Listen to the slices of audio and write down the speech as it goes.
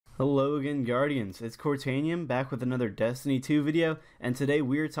Hello again, Guardians. It's Cortanium back with another Destiny 2 video, and today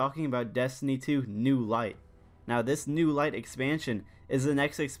we are talking about Destiny 2 New Light. Now, this New Light expansion is the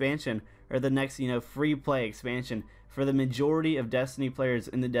next expansion, or the next, free play expansion for the majority of Destiny players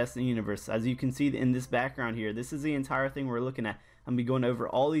in the Destiny universe. As you can see in this background here, this is the entire thing we're looking at. I'm going to be going over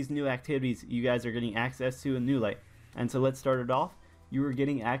all these new activities you guys are getting access to in New Light. And so let's start it off. You are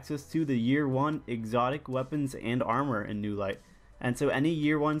getting access to the Year 1 exotic weapons and armor in New Light. And so any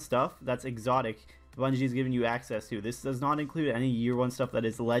Year 1 stuff that's exotic, Bungie is giving you access to. This does not include any Year 1 stuff that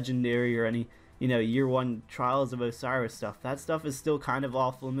is legendary or any, Year 1 Trials of Osiris stuff. That stuff is still kind of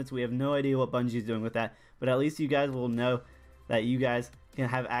off limits. We have no idea what Bungie is doing with that. But at least you guys will know that you guys can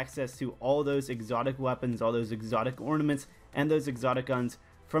have access to all those exotic weapons, all those exotic ornaments, and those exotic guns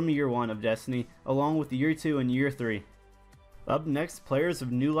from Year 1 of Destiny, along with Year 2 and Year 3. Up next, players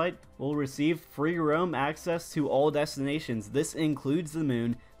of New Light will receive free roam access to all destinations. This includes the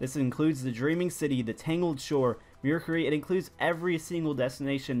moon, this includes the Dreaming City, the Tangled Shore, Mercury. It includes every single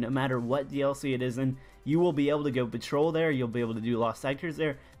destination, no matter what DLC it is in. You will be able to go patrol there, you'll be able to do lost sectors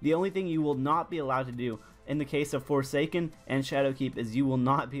there. The only thing you will not be allowed to do in the case of Forsaken and Shadowkeep is you will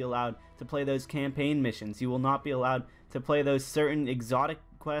not be allowed to play those campaign missions. You will not be allowed to play those certain exotic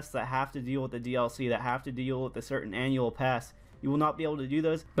quests that have to deal with the DLC, that have to deal with a certain annual pass. You will not be able to do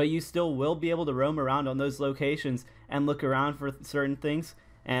those, but you still will be able to roam around on those locations and look around for certain things.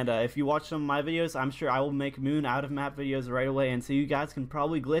 And if you watch some of my videos, I'm sure I will make moon out of map videos right away, and so you guys can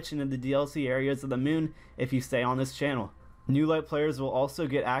probably glitch into the DLC areas of the moon if you stay on this channel. New Light players will also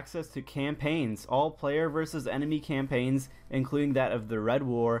get access to campaigns, all player versus enemy campaigns, including that of the Red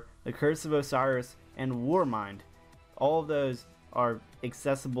War, the Curse of Osiris, and Warmind. All of those are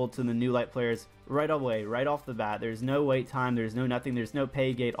accessible to the New Light players right away, right off the bat. There's no wait time, there's no nothing, there's no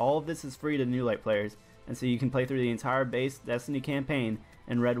pay gate. All of this is free to New Light players, and so you can play through the entire base Destiny campaign.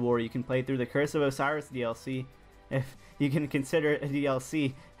 In Red War, you can play through the Curse of Osiris DLC, if you can consider it a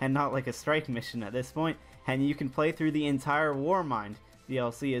DLC and not like a strike mission at this point, and you can play through the entire Warmind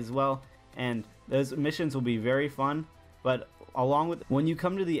DLC as well, and those missions will be very fun. But along with, when you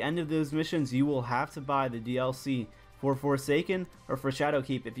come to the end of those missions, you will have to buy the DLC for Forsaken or for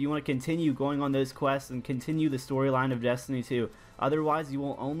Shadowkeep if you want to continue going on those quests and continue the storyline of Destiny 2. Otherwise, you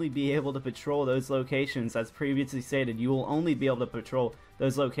will only be able to patrol those locations. As previously stated, you will only be able to patrol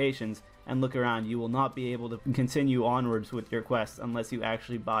those locations and look around. You will not be able to continue onwards with your quests unless you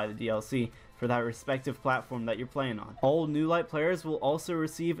actually buy the DLC for that respective platform that you're playing on. All New Light players will also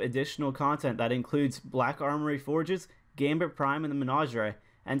receive additional content that includes Black Armory Forges, Gambit Prime, and the Menagerie.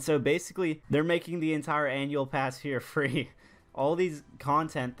 And so basically, they're making the entire annual pass here free. All these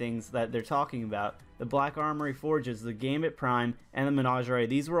content things that they're talking about, the Black Armory Forges, the Gambit Prime, and the Menagerie,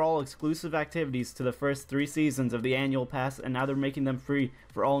 these were all exclusive activities to the first 3 seasons of the annual pass, and now they're making them free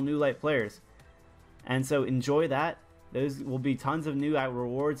for all New Light players. And so enjoy that. Those will be tons of new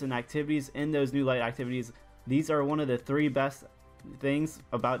rewards and activities in those New Light activities. These are one of the 3 best things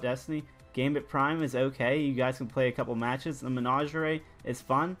about Destiny. Gambit Prime is okay, you guys can play a couple matches. The Menagerie is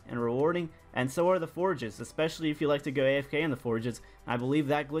fun and rewarding, and so are the Forges, especially if you like to go AFK in the Forges. I believe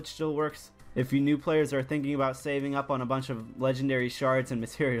that glitch still works if you new players are thinking about saving up on a bunch of legendary shards and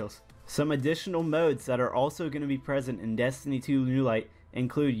materials. Some additional modes that are also going to be present in Destiny 2 New Light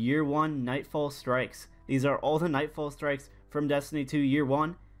include Year 1 Nightfall Strikes. These are all the Nightfall Strikes from Destiny 2 Year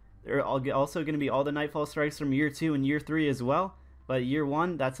 1. They're also going to be all the Nightfall Strikes from Year 2 and Year 3 as well. But Year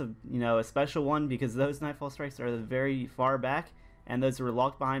 1, that's a special one because those Nightfall Strikes are very far back, and those were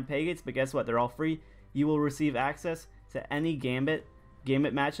locked behind pay gates, but guess what? They're all free. You will receive access to any Gambit.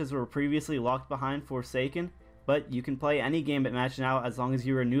 Gambit matches were previously locked behind Forsaken, but you can play any Gambit match now as long as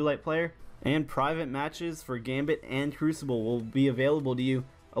you're a New Light player. And private matches for Gambit and Crucible will be available to you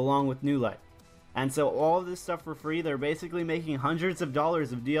along with New Light. And so all of this stuff for free. They're basically making hundreds of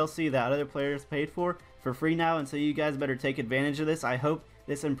dollars of DLC that other players paid for free now, and so you guys better take advantage of this. I hope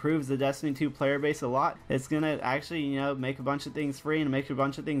this improves the Destiny 2 player base a lot. It's gonna actually, make a bunch of things free and make a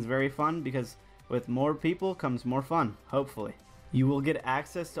bunch of things very fun, because with more people comes more fun, hopefully. You will get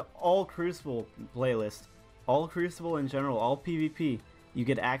access to all Crucible playlists, all Crucible in general, all PvP. You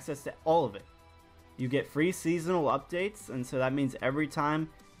get access to all of it. You get free seasonal updates, and so that means every time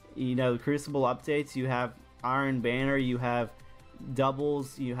Crucible updates, you have Iron Banner, you have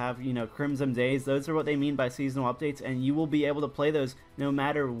doubles, you have Crimson Days. Those are what they mean by seasonal updates, and you will be able to play those no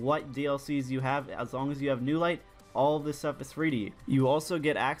matter what DLCs you have. As long as you have New Light, all of this stuff is free to you. You also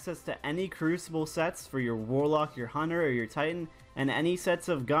get access to any Crucible sets for your Warlock, your Hunter, or your Titan, and any sets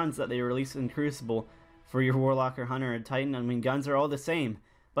of guns that they release in Crucible for your Warlock or Hunter or Titan. I mean, guns are all the same,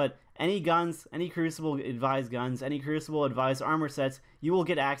 but any guns, any Crucible advised guns, any Crucible advised armor sets, you will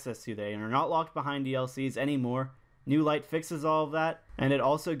get access to. They are not locked behind DLCs anymore. New Light fixes all of that, and it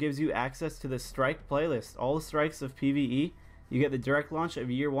also gives you access to the Strike playlist. All the strikes of PvE, you get the direct launch of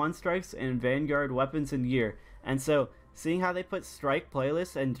Year 1 strikes and Vanguard weapons and gear. And so, seeing how they put Strike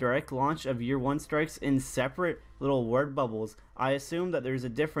playlist and direct launch of Year 1 strikes in separate little word bubbles, I assume that there's a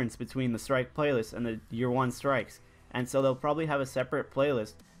difference between the Strike playlist and the Year 1 strikes. And so they'll probably have a separate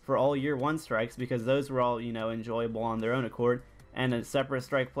playlist for all Year 1 strikes, because those were all, enjoyable on their own accord, and a separate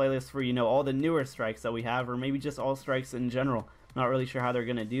strike playlist for, all the newer strikes that we have, or maybe just all strikes in general. Not really sure how they're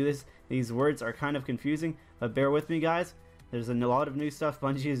going to do this. These words are kind of confusing, but bear with me, guys. There's a lot of new stuff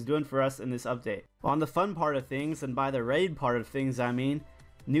Bungie is doing for us in this update. On the fun part of things, and by the raid part of things I mean,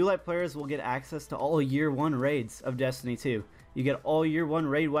 New Light players will get access to all Year 1 raids of Destiny 2. You get all Year 1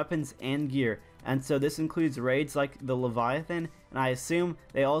 raid weapons and gear, and so this includes raids like the Leviathan, and I assume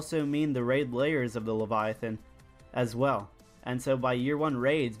they also mean the raid layers of the Leviathan as well. And so by Year 1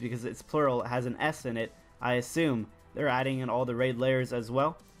 raids, because it's plural, it has an S in it, I assume they're adding in all the raid layers as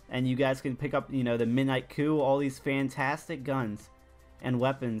well. And you guys can pick up, the Midnight Coup, all these fantastic guns and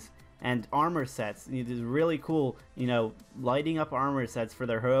weapons and armor sets. These really cool, lighting up armor sets for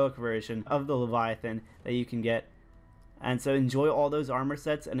the heroic version of the Leviathan that you can get. And so enjoy all those armor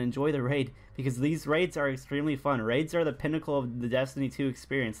sets and enjoy the raid, because these raids are extremely fun. Raids are the pinnacle of the Destiny 2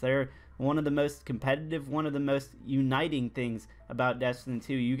 experience. They're one of the most competitive, one of the most uniting things about Destiny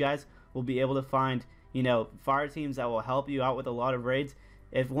 2. You guys will be able to find, fire teams that will help you out with a lot of raids.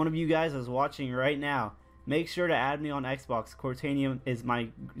 If one of you guys is watching right now, make sure to add me on Xbox. Cortanium is my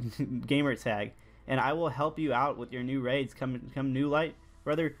gamer tag, and I will help you out with your new raids. Come New Light,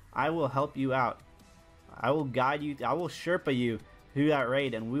 brother, I will help you out. I will guide you, I will Sherpa you through that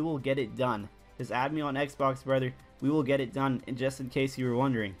raid, and we will get it done. Just add me on Xbox, brother. We will get it done, just in case you were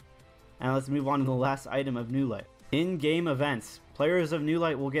wondering. And let's move on to the last item of New Light. In-game events. Players of New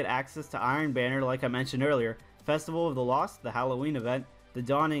Light will get access to Iron Banner, like I mentioned earlier, Festival of the Lost, the Halloween event, the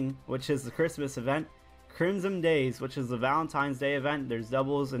Dawning, which is the Christmas event, Crimson Days, which is the Valentine's Day event. There's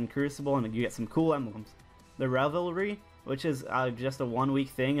doubles and Crucible, and you get some cool emblems. The Revelry, which is just a 1-week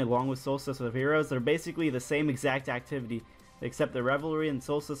thing, along with Solstice of Heroes. They're basically the same exact activity, except the Revelry and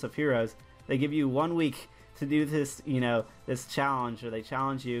Solstice of Heroes, they give you 1 week to do this, this challenge, or they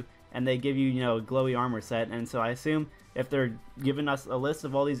challenge you, and they give you, a glowy armor set. And so I assume if they're giving us a list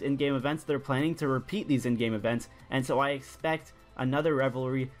of all these in-game events, they're planning to repeat these in-game events. And so I expect another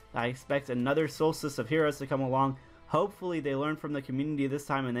Revelry, I expect another Solstice of Heroes to come along. Hopefully they learn from the community this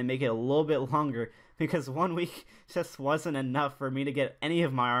time and they make it a little bit longer, because 1 week just wasn't enough for me to get any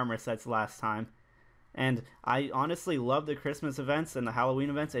of my armor sets last time. And I honestly love the Christmas events and the Halloween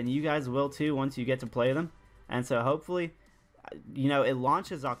events, and you guys will too once you get to play them. And so hopefully, it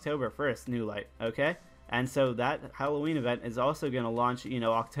launches October 1st, New Light, okay? And so that Halloween event is also going to launch,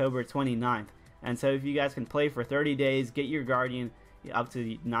 October 29th. And so if you guys can play for 30 days, get your Guardian up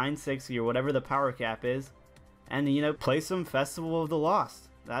to 960 or whatever the power cap is, and, play some Festival of the Lost.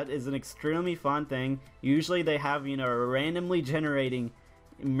 That is an extremely fun thing. Usually they have, a randomly generating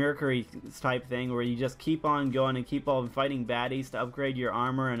Mercury type thing where you just keep on going and keep on fighting baddies to upgrade your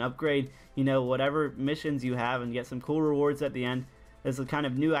armor and upgrade, whatever missions you have, and get some cool rewards at the end. There's a kind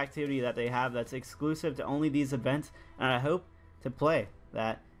of new activity that they have that's exclusive to only these events, and I hope to play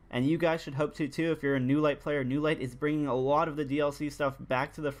that. And you guys should hope to too if you're a New Light player. New Light is bringing a lot of the DLC stuff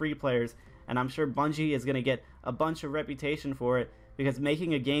back to the free players, and I'm sure Bungie is going to get a bunch of reputation for it, because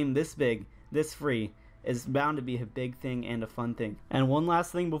making a game this big, this free, is bound to be a big thing and a fun thing. And one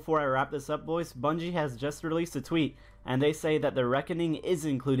last thing before I wrap this up, boys, Bungie has just released a tweet, and they say that the Reckoning is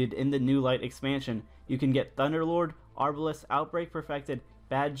included in the New Light expansion. You can get Thunderlord, Arbalest, Outbreak Perfected,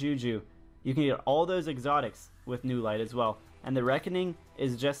 Bad Juju. You can get all those exotics with New Light as well. And the Reckoning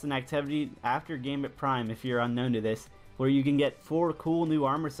is just an activity after Gambit Prime, if you're unknown to this, where you can get 4 cool new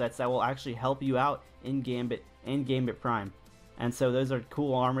armor sets that will actually help you out in Gambit and Gambit Prime. And so those are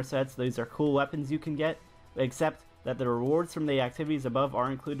cool armor sets, those are cool weapons you can get, except that the rewards from the activities above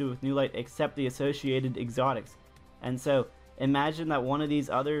are included with New Light, except the associated exotics. And so imagine that one of these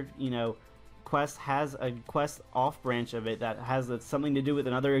other, quests has a quest off branch of it that has something to do with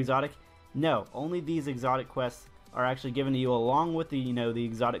another exotic. No, only these exotic quests are actually given to you along with the, the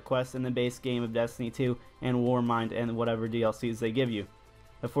exotic quests in the base game of Destiny 2 and Warmind and whatever DLCs they give you.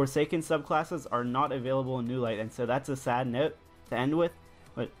 The Forsaken subclasses are not available in New Light, and so that's a sad note to end with.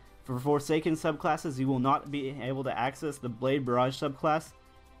 But for Forsaken subclasses, you will not be able to access the Blade Barrage subclass,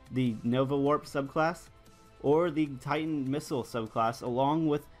 the Nova Warp subclass, or the Titan Missile subclass, along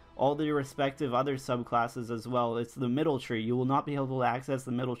with all the respective other subclasses as well. It's the middle tree. You will not be able to access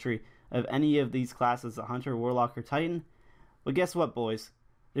the middle tree of any of these classes, the Hunter, Warlock, or Titan. But guess what, boys?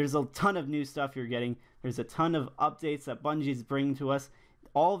 There's a ton of new stuff you're getting. There's a ton of updates that Bungie's bringing to us.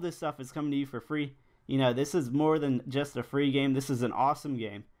 All of this stuff is coming to you for free. You know, this is more than just a free game. This is an awesome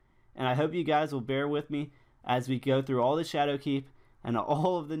game. And I hope you guys will bear with me as we go through all the Shadowkeep and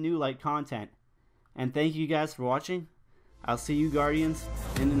all of the new light content. And thank you guys for watching. I'll see you Guardians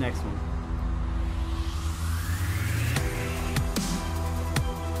in the next one.